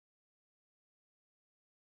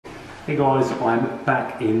Hey guys, I'm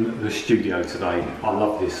back in the studio today. I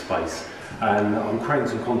love this space and I'm creating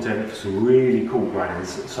some content for some really cool brands.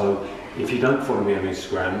 So if you don't follow me on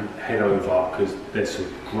Instagram, head over because there's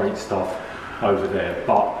some great stuff over there.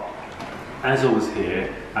 But as I was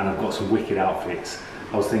here and I've got some wicked outfits,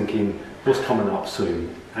 I was thinking what's coming up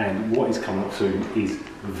soon, and what is coming up soon is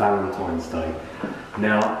Valentine's Day.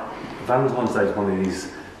 Now Valentine's Day is one of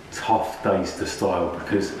these tough days to style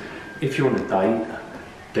because if you're on a date,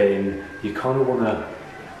 then you kind of want to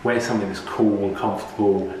wear something that's cool and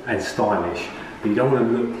comfortable and stylish, but you don't want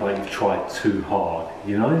to look like you've tried too hard,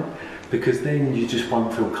 you know? Because then you just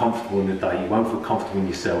won't feel comfortable in the day, you won't feel comfortable in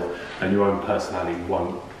yourself, and your own personality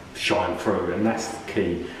won't shine through, and that's the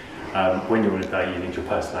key. When you're on a date, you need your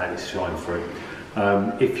personality to shine through.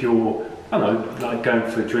 If you're, I don't know, like going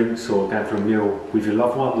for drinks or going for a meal with your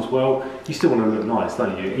loved one as well, you still want to look nice,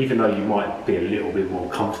 don't you? Even though you might be a little bit more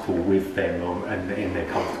comfortable with them and in their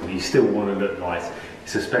comfort, you still want to look nice.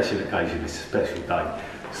 It's a special occasion, it's a special day.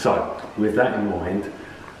 So, with that in mind,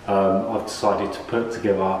 I've decided to put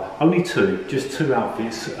together only just two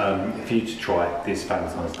outfits for you to try this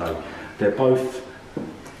Valentine's Day. They're both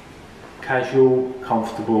casual,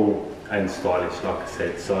 comfortable and stylish, like I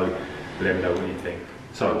said, so let me know what you think.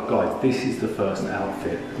 So guys, this is the first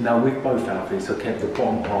outfit. Now with both outfits I kept the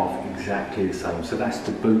bottom half exactly the same, so that's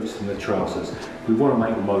the boots and the trousers. We want to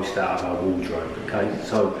make the most out of our wardrobe, okay?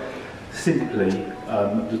 So simply,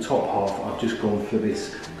 the top half I've just gone for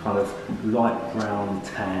this kind of light brown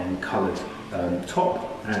tan coloured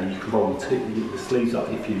top, and you can roll the sleeves up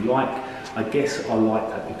if you like. I guess I like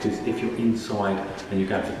that because if you're inside and you're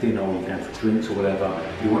going for dinner or you're going for drinks or whatever,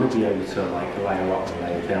 you want to be able to like layer up and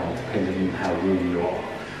layer down depending on how warm you are.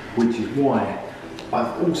 Which is why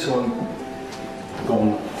I've also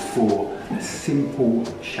gone for a simple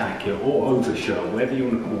jacket or overshirt, whatever you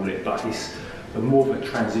want to call it, but it's more of a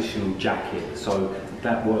transitional jacket, so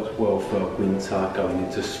that works well for winter going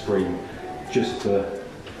into spring, just for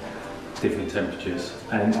different temperatures.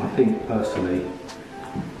 And I think personally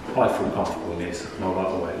I feel comfortable in this and I like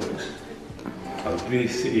the way it looks. So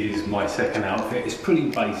this is my second outfit. It's pretty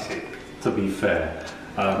basic, to be fair.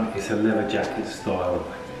 It's a leather jacket style,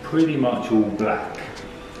 pretty much all black,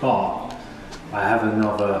 but I have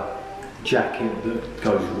another jacket that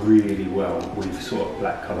goes really well with sort of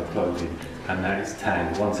black coloured clothing, and that is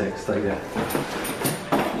tan. One sec, stay there.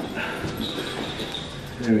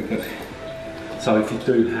 There we go. So if you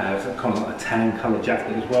do have a kind of like a tan coloured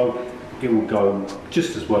jacket as well, it will go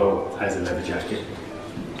just as well as a leather jacket.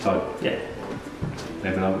 So yeah,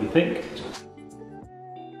 let me know what you think.